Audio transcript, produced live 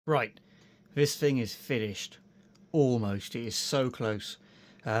Right, this thing is finished. Almost. It is so close.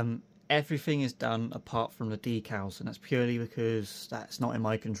 Everything is done apart from the decals, and that's purely because that's not in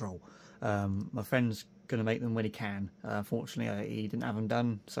my control. My friend's going to make them when he can. Unfortunately, he didn't have them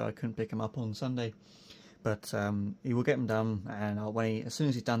done, so I couldn't pick them up on Sunday. But he will get them done, and as soon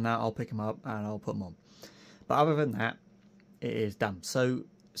as he's done that, I'll pick them up and I'll put them on. But other than that, it is done. So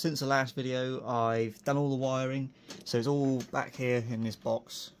since the last video, I've done all the wiring, so it's all back here in this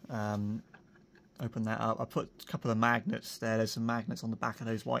box. Open that up. I put a couple of magnets there. There's some magnets on the back of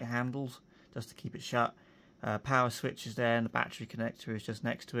those white handles just to keep it shut. Power switch is there, and the battery connector is just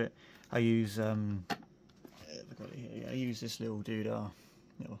next to it. I use I use this little doodah,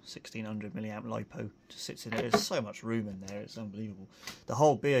 1600 milliamp lipo, just sits in it. There's so much room in there, it's unbelievable. The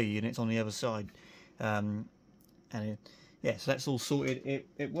whole beer unit's on the other side, yeah, so that's all sorted.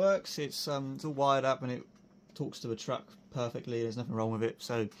 It works. It's all wired up and it talks to the truck perfectly. There's nothing wrong with it,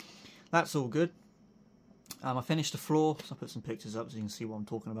 so that's all good. I finished the floor, so I put some pictures up so you can see what I'm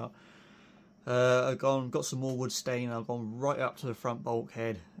talking about. I've got some more wood stain. I've gone right up to the front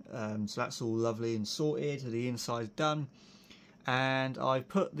bulkhead, so that's all lovely and sorted. The inside's done, and I've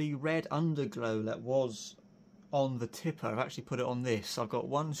put the red underglow that was on the tipper. I've actually put it on this. I've got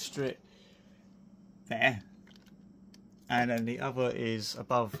one strip there, and then the other is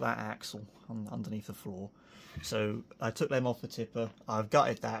above that axle underneath the floor. So I took them off the tipper. I've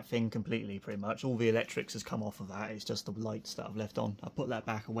gutted that thing completely, pretty much. All the electrics has come off of that. It's just the lights that I've left on. I put that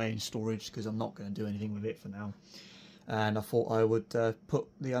back away in storage because I'm not going to do anything with it for now. And I thought I would put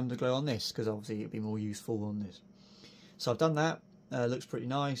the underglow on this because obviously it'd be more useful on this. So I've done that. Looks pretty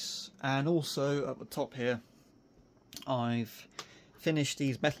nice. And also at the top here, I've finished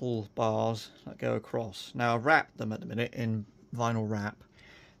these metal bars that go across. Now I've wrapped them at the minute in vinyl wrap.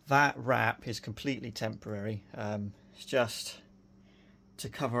 That wrap is completely temporary. It's just to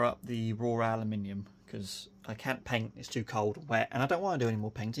cover up the raw aluminium because I can't paint, it's too cold and wet, and I don't want to do any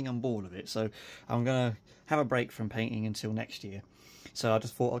more painting. I'm bored of it, so I'm going to have a break from painting until next year. So I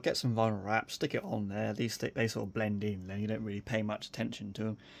just thought I'll get some vinyl wrap, stick it on there. These they sort of blend in, then you don't really pay much attention to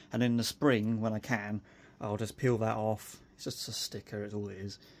them. And in the spring, when I can, I'll just peel that off. It's just a sticker, it's all it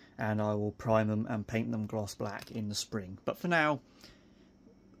is, and I will prime them and paint them gloss black in the spring. But for now,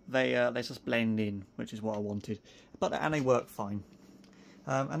 they just blend in, which is what I wanted, and they work fine.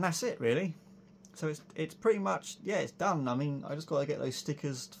 And that's it really. So it's pretty much, yeah, it's done. I mean, I just got to get those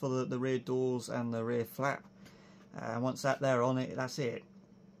stickers for the rear doors and the rear flap. And once they're on it, that's it.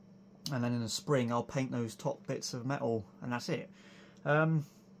 And then in the spring, I'll paint those top bits of metal, and that's it. So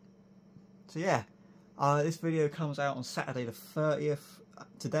yeah, this video comes out on Saturday the 30th.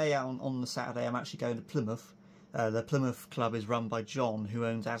 Today, on the Saturday, I'm actually going to Plymouth. The Plymouth Club is run by John, who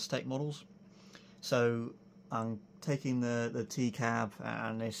owns Aztec Models. So I'm taking the T-cab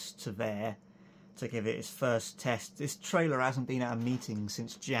and this to there to give it its first test. This trailer hasn't been at a meeting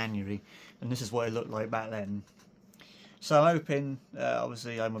since January, and this is what it looked like back then. So I'm hoping,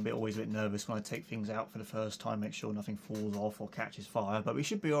 obviously I'm always a bit nervous when I take things out for the first time, make sure nothing falls off or catches fire, but we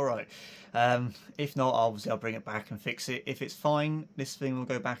should be alright. If not, obviously I'll bring it back and fix it. If it's fine, this thing will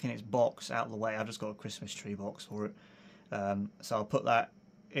go back in its box out of the way. I've just got a Christmas tree box for it. So I'll put that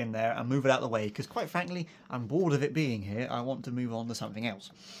in there and move it out of the way, because quite frankly, I'm bored of it being here. I want to move on to something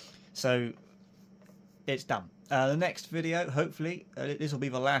else. So it's done. The next video, hopefully, this will be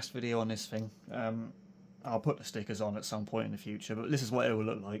the last video on this thing. I'll put the stickers on at some point in the future, but this is what it will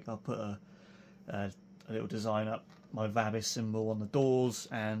look like. I'll put a little design up, my Vabis symbol on the doors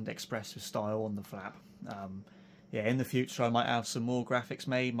and Expressive Style on the flap. Yeah, in the future I might have some more graphics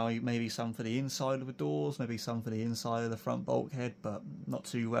made, maybe some for the inside of the doors, maybe some for the inside of the front bulkhead, but not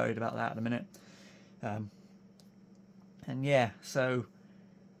too worried about that at the minute. And yeah, so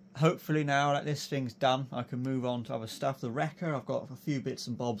hopefully now that this thing's done, I can move on to other stuff. The wrecker, I've got a few bits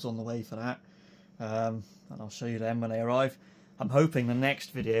and bobs on the way for that. And I'll show you them when they arrive. I'm hoping the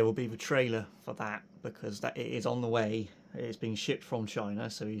next video will be the trailer for that, because it is on the way. It's being shipped from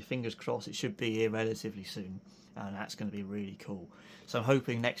China, so fingers crossed it should be here relatively soon, and that's going to be really cool. So I'm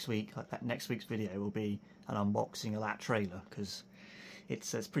hoping next week, next week's video will be an unboxing of that trailer, because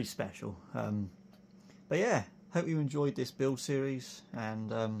it's pretty special. But yeah, hope you enjoyed this build series,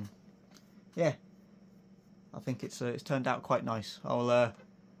 and yeah, I think it's turned out quite nice.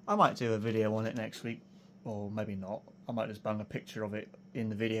 I might do a video on it next week, or maybe not. I might just bung a picture of it in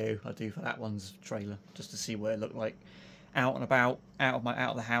the video I do for that one's trailer, just to see what it looked like out and about, out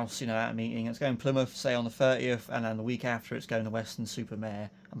of the house, at a meeting. It's going to Plymouth, say on the 30th, and then the week after it's going to Western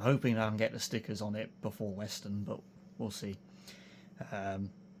Supermare. I'm hoping I can get the stickers on it before Western, but we'll see.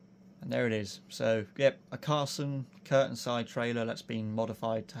 And there it is. So, yep, a Carson curtain side trailer that's been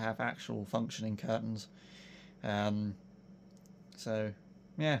modified to have actual functioning curtains. So,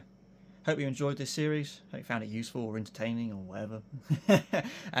 yeah. Hope you enjoyed this series. Hope you found it useful or entertaining or whatever.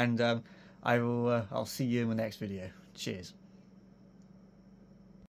 And I'll see you in the next video. Cheers.